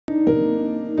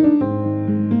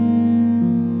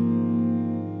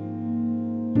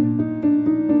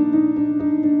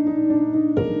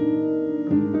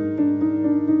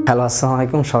Hello, আসসালামু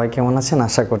আলাইকুম। সবাই কেমন আছেন?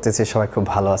 আশা করতেছি সবাই খুব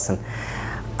ভালো আছেন।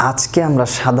 আজকে আমরা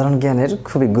সাধারণ জ্ঞানের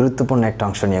খুবই গুরুত্বপূর্ণ একটা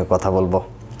অংশ নিয়ে কথা বলবো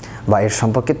বা এর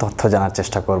সম্পর্কে তথ্য জানার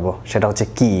চেষ্টা করব। সেটা হচ্ছে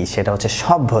কি? সেটা হচ্ছে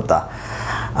সভ্যতা।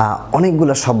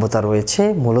 অনেকগুলো সভ্যতা রয়েছে।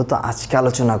 মূলত আজকে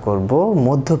আলোচনা করব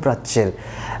মধ্যপ্রাচ্যের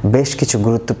বেশ কিছু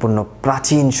গুরুত্বপূর্ণ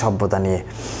প্রাচীন সভ্যতা নিয়ে,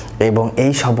 এবং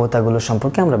এই সভ্যতাগুলো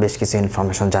সম্পর্কে আমরা বেশ কিছু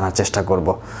ইনফরমেশন জানার চেষ্টা করব।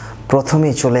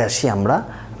 প্রথমেই চলে আসি আমরা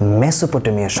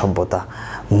মেসোপটেমিয়া সভ্যতা।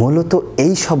 মূলত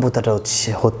এই সভ্যতাটা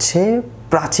হচ্ছে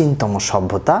প্রাচীনতম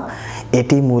সভ্যতা।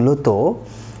 এটি মূলত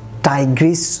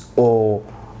টাইগ্রিস ও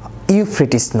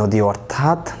ইউফ্রেটিস নদী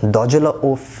অর্থাৎ দজলা ও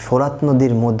ফোরাত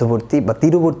নদীর মধ্যবর্তী বা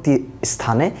তীরবর্তী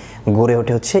স্থানে গড়ে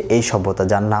ওঠে হচ্ছে এই সভ্যতা,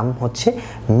 যার নাম হচ্ছে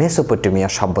মেসোপটেমিয়া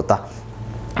সভ্যতা।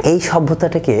 এই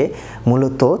সভ্যতাটাকে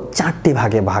মূলত চারটি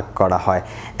ভাগে ভাগ করা হয়।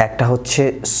 একটা হচ্ছে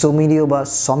সুমেরীয় বা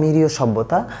সমেরীয়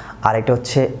সভ্যতা, আরেকটা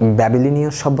হচ্ছে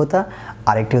ব্যাবিলনীয় সভ্যতা,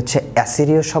 আরেকটি হচ্ছে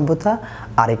অ্যাসিরীয় সভ্যতা,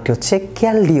 আরেকটি হচ্ছে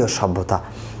ক্যালডীয় সভ্যতা।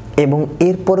 এবং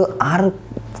এরপরও আর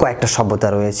কয়েকটা সভ্যতা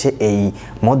রয়েছে এই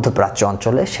মধ্যপ্রাচ্য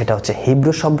অঞ্চলে, সেটা হচ্ছে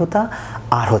হিব্রু সভ্যতা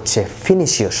আর হচ্ছে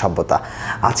ফিনিশীয় সভ্যতা।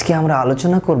 আজকে আমরা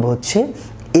আলোচনা করব হচ্ছে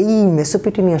এই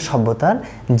মেসোপটেমিয়া সভ্যতার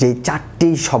যে চারটি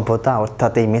সভ্যতা,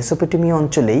 অর্থাৎ এই মেসোপটেমিয়া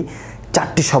অঞ্চলেই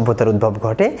চারটি সভ্যতার উদ্ভব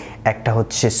ঘটে। একটা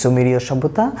হচ্ছে সুমেরীয়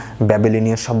সভ্যতা,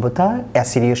 ব্যাবিলনীয় সভ্যতা,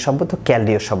 অ্যাসিরীয় সভ্যতা,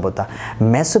 ক্যালডীয় সভ্যতা।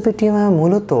 মেসোপটেমিয়া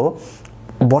মূলত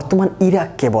বর্তমান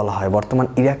ইরাককে বলা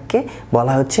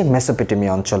হয়, হচ্ছে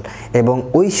মেসোপটেমিয়া অঞ্চল। এবং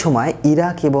ওই সময়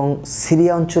ইরাক এবং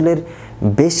সিরিয়া অঞ্চলের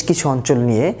বেশ কিছু অঞ্চল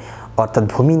নিয়ে অর্থাৎ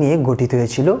ভূমি নিয়ে গঠিত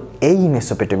হয়েছিল এই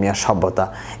মেসোপটেমিয়া সভ্যতা।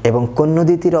 এবং কোন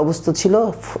নদী তীরে অবস্থিত ছিল?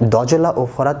 দজলা ও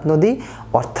ফোরাত নদী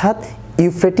অর্থাৎ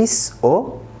ইউফ্রেটিস ও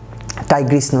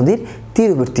টাইগ্রিস নদীর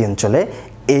তীরবর্তী অঞ্চলে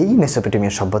এই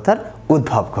মেসোপটেমিয়া সভ্যতার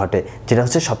উদ্ভব ঘটে, যেটা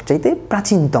হচ্ছে সবচাইতে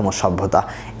প্রাচীনতম সভ্যতা।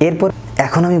 এরপর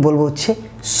এখন আমি বলবো হচ্ছে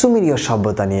সুমেরীয়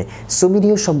সভ্যতা নিয়ে।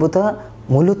 সুমেরীয় সভ্যতা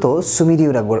মূলত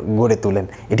সুমেরীয়রা গড়ে তোলেন।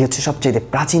 এটি হচ্ছে সবচেয়ে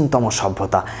প্রাচীনতম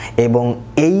সভ্যতা, এবং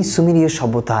এই সুমেরীয়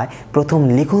সভ্যতায় প্রথম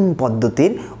লিখন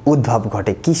পদ্ধতির উদ্ভব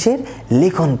ঘটে। কিসের?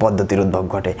 লিখন পদ্ধতির উদ্ভব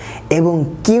ঘটে। এবং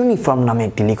কিউনিফর্ম নামে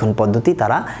একটি লিখন পদ্ধতি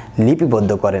তারা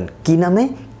লিপিবদ্ধ করেন। কি নামে?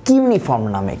 কিউনিফর্ম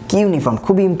নামে। কিউনিফর্ম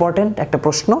খুবই ইম্পর্ট্যান্ট একটা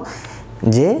প্রশ্ন,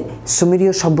 যে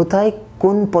সুমেরীয় সভ্যতায়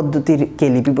কোন পদ্ধতিকে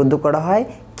লিপিবদ্ধ করা হয়?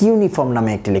 কিউনিফর্ম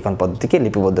নামে একটি লিখন পদ্ধতিকে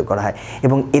লিপিবদ্ধ করা হয়।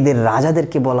 এবং এদের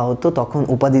রাজাদেরকে বলা হতো, তখন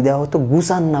উপাধি দেওয়া হতো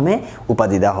গুসান নামে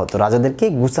উপাধি দেওয়া হতো। রাজাদেরকে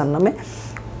গুসান নামে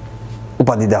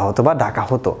উপাধি দেওয়া হতো বা ডাকা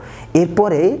হতো।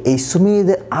 এরপরে এই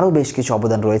সুমেরীয়দের আরও বেশ কিছু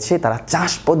অবদান রয়েছে। তারা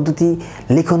চাষ পদ্ধতি,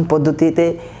 লিখন পদ্ধতিতে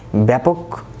ব্যাপক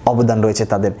অবদান রয়েছে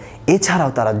তাদের।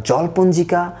 এছাড়াও তারা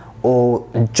জলপঞ্জিকা ও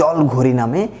জলঘড়ি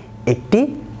নামে একটি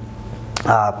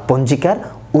পঞ্জিকার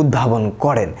উদ্ভাবন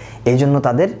করেন। এই জন্য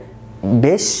তাদের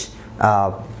বেশ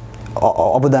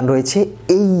অবদান রয়েছে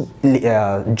এই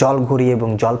জলঘড়ি এবং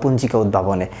জলপঞ্জিকা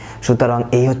উদ্ভাবনে। সুতরাং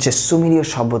এই হচ্ছে সুমেরীয়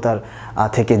সভ্যতার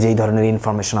থেকে যেই ধরনের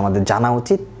ইনফরমেশন আমাদের জানা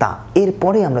উচিত তা।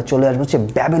 এরপরে আমরা চলে আসবো হচ্ছে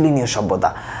ব্যাবিলনীয় সভ্যতা,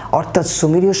 অর্থাৎ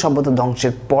সুমেরীয় সভ্যতা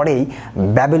ধ্বংসের পরেই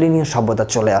ব্যাবিলনীয় সভ্যতা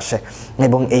চলে আসে।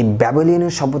 এবং এই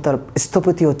ব্যাবিলনীয় সভ্যতার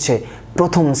স্থপতি হচ্ছে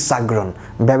প্রথম সাগ্রন।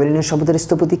 ব্যাবিলনীয় সভ্যতার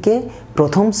স্থপতিকে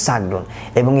প্রথম সাগ্রন।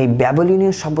 এবং এই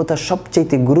ব্যাবিলনীয় সভ্যতার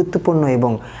সবচেয়ে গুরুত্বপূর্ণ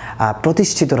এবং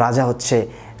প্রতিষ্ঠিত রাজা হচ্ছে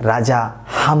রাজা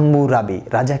হাম্মুরাবি।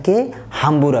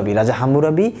 রাজা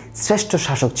হাম্মুরাবি শ্রেষ্ঠ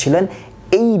শাসক ছিলেন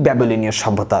এই ব্যাবিলনীয়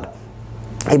সভ্যতার।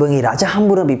 এবং এই রাজা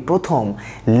হাম্মুরাবি প্রথম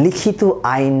লিখিত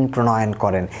আইন প্রণয়ন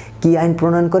করেন। কি আইন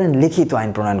প্রণয়ন করেন? লিখিত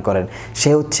আইন প্রণয়ন করেন। সে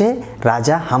হচ্ছে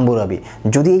রাজা হাম্মুরাবি।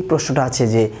 যদি এই প্রশ্নটা আছে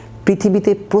যে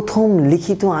পৃথিবীতে প্রথম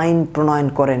লিখিত আইন প্রণয়ন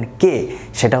করেন কে,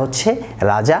 সেটা হচ্ছে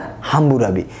রাজা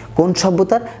হাম্মুরাবি। কোন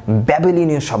সভ্যতার?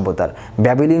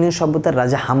 ব্যাবিলনীয় সভ্যতার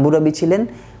রাজা হাম্মুরাবি ছিলেন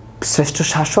শ্রেষ্ঠ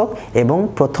শাসক এবং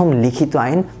প্রথম লিখিত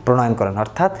আইন প্রণয়ন করেন,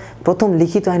 অর্থাৎ প্রথম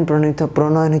লিখিত আইন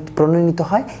প্রণয়নিত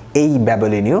হয় এই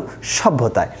ব্যাবিলনীয়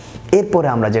সভ্যতায়। এরপরে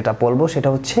আমরা যেটা বলবো সেটা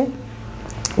হচ্ছে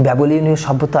ব্যাবিলনীয়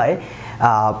সভ্যতায়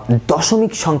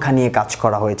দশমিক সংখ্যা নিয়ে কাজ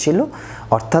করা হয়েছিল,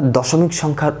 অর্থাৎ দশমিক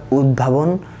সংখ্যার উদ্ভাবন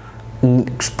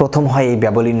প্রথম হয় এই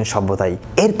ব্যাবিলনীয় সভ্যতায়।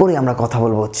 এরপরে আমরা কথা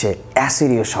বলবো হচ্ছে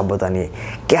অ্যাসিরীয় সভ্যতা নিয়ে।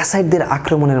 ক্যাসাইটদের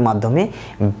আক্রমণের মাধ্যমে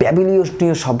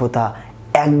ব্যাবিলনীয় সভ্যতা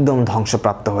একদম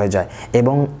ধ্বংসপ্রাপ্ত হয়ে যায়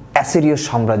এবং অ্যাসিরীয়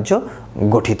সাম্রাজ্য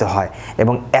গঠিত হয়।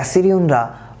 এবং অ্যাসিরিয়ানরা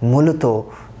মূলত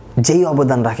যেই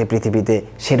অবদান রাখে পৃথিবীতে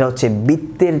সেটা হচ্ছে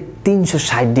বৃত্তের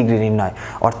 360 ডিগ্রি নির্ণয়,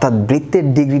 অর্থাৎ বৃত্তের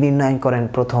ডিগ্রি নির্ণয় করেন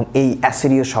প্রথম এই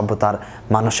অ্যাসিরীয় সভ্যতার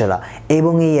মানুষেরা।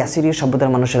 এবং এই অ্যাসিরীয়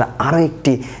সভ্যতার মানুষেরা আরও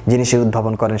একটি জিনিসের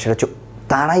উদ্ভাবন করেন, সেটা হচ্ছে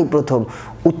তারাই প্রথম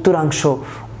উত্তরাংশ,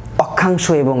 অক্ষাংশ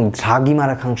এবং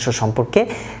দ্রাঘিমারেখাংশ সম্পর্কে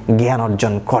জ্ঞান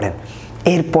অর্জন করেন।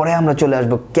 এরপরে আমরা চলে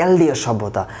আসব ক্যালডীয়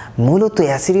সভ্যতা। মূলত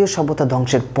অ্যাসিরীয় সভ্যতা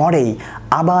ধ্বংসের পরেই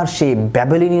আবার সেই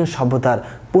ব্যাবিলনীয় সভ্যতার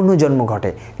পুনর্জন্ম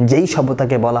ঘটে, যেই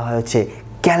সভ্যতাকে বলা হয়েছে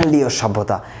ক্যালদীয়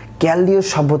সভ্যতা। ক্যালদীয়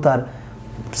সভ্যতার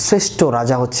শ্রেষ্ঠ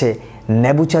রাজা হচ্ছে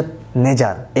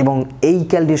নেবুচাদনেজার এবং এই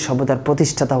ক্যালদীয় সভ্যতার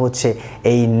প্রতিষ্ঠাতা হচ্ছে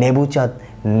এই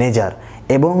নেবুচাদনেজার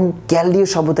এবং ক্যালদীয়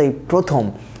সভ্যতায় প্রথম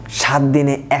 7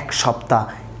 দিনে 1 সপ্তাহ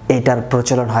এটার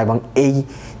প্রচলন হয় এবং এই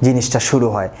জিনিসটা শুরু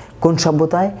হয় কোন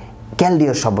সভ্যতায়?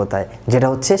 ক্যালদীয় সভ্যতায়, যেটা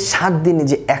হচ্ছে 7 দিনে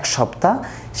যে 1 সপ্তাহ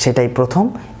সেটাই প্রথম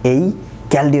এই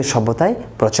ক্যালদীয় সভ্যতায়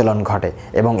প্রচলন ঘটে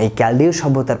এবং এই ক্যালদীয়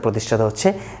সভ্যতার প্রতিষ্ঠাতা হচ্ছে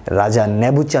রাজা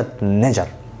নেবুচাদনেজার।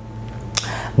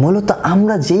 মূলত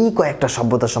আমরা যেই কয়েকটা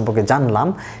সভ্যতা সম্পর্কে জানলাম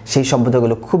সেই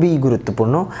সভ্যতাগুলো খুবই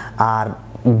গুরুত্বপূর্ণ। আর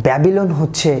ব্যাবিলন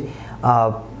হচ্ছে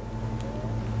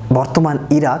বর্তমান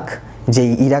ইরাক, যেই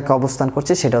ইরাকে অবস্থান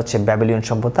করছে সেটা হচ্ছে ব্যাবিলন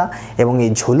সভ্যতা এবং এই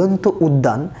ঝুলন্ত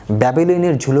উদ্যান,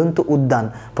 ব্যাবিলনের ঝুলন্ত উদ্যান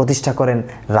প্রতিষ্ঠা করেন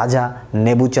রাজা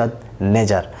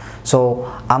নেবুচাদনেজার। সো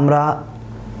আমরা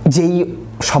যেই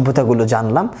সভ্যতাগুলো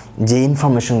জানলাম, যে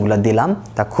ইনফরমেশনগুলো দিলাম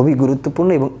তা খুবই গুরুত্বপূর্ণ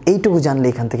এবং এইটুকু জানলে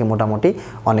এখান থেকে মোটামুটি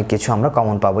অনেক কিছু আমরা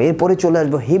কমন পাবো। এরপরে চলে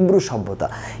আসবো হিব্রু সভ্যতা।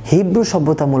 হিব্রু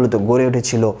সভ্যতা মূলত গড়ে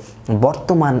উঠেছিল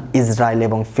বর্তমান ইসরায়েল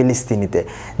এবং ফিলিস্তিনিতে,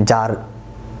 যার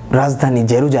রাজধানী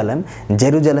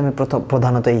জেরুজালেমে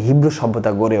প্রধানত এই হিব্রু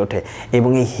সভ্যতা গড়ে ওঠে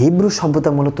এবং এই হিব্রু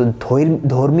সভ্যতা মূলত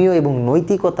ধর্মীয় এবং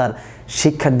নৈতিকতার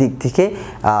শিক্ষার দিক থেকে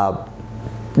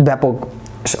ব্যাপক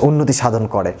উন্নতি সাধন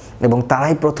করে এবং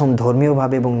তারাই প্রথম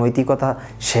ধর্মীয়ভাবে এবং নৈতিকতা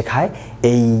শেখায়।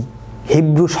 এই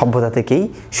হিব্রু সভ্যতা থেকেই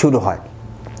শুরু হয়।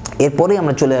 এরপরে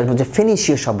আমরা চলে আসবো যে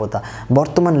ফিনিশীয় সভ্যতা।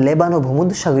 বর্তমান লেবানো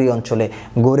ভূমধ্যসাগরীয় অঞ্চলে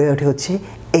গড়ে ওঠে হচ্ছে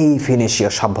এই ফিনিশীয়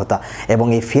সভ্যতা এবং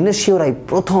এই ফিনিশীয়রাই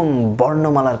প্রথম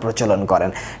বর্ণমালার প্রচলন করেন।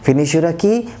 ফিনিশীয়রা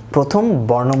কি প্রথম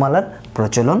বর্ণমালার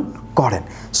প্রচলন করেন।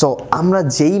 সো আমরা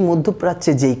যেই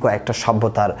মধ্যপ্রাচ্যে যেই কয়েকটা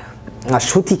সভ্যতার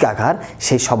সূতিকাগার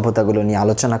সেই সভ্যতাগুলো নিয়ে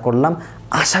আলোচনা করলাম।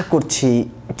 আশা করছি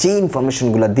যে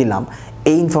ইনফরমেশনগুলো দিলাম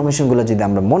এই ইনফরমেশনগুলো যদি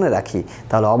আমরা মনে রাখি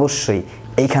তাহলে অবশ্যই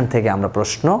এইখান থেকে আমরা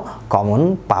প্রশ্ন কমন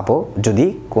পাবো, যদি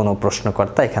কোনো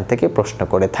প্রশ্নকর্তা এখান থেকে প্রশ্ন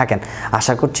করে থাকেন।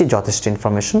 আশা করছি যথেষ্ট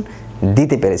ইনফরমেশন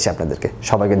দিতে পেরেছি আপনাদেরকে।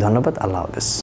 সবাইকে ধন্যবাদ। আল্লাহ হাফেজ।